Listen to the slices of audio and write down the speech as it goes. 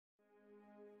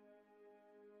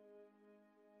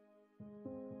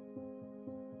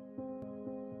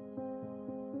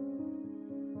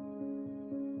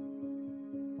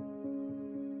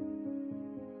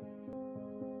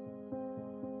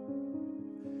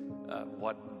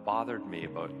what bothered me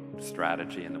about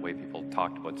strategy and the way people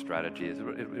talked about strategy is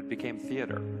it became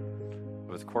theater.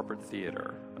 It was corporate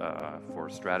theater for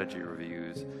strategy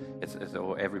reviews. It's as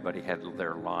though everybody had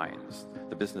their lines.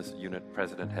 The business unit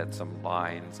president had some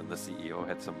lines, and the CEO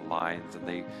had some lines, and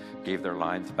they gave their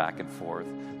lines back and forth.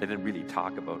 They didn't really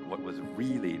talk about what was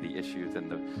really the issues in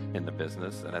the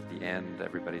business. And at the end,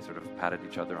 everybody sort of patted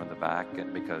each other on the back,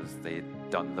 and because they'd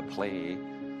done the play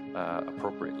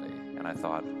appropriately. And I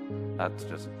thought, that's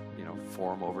just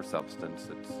form over substance.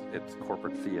 It's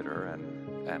corporate theater,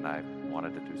 and I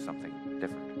wanted to do something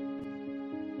different.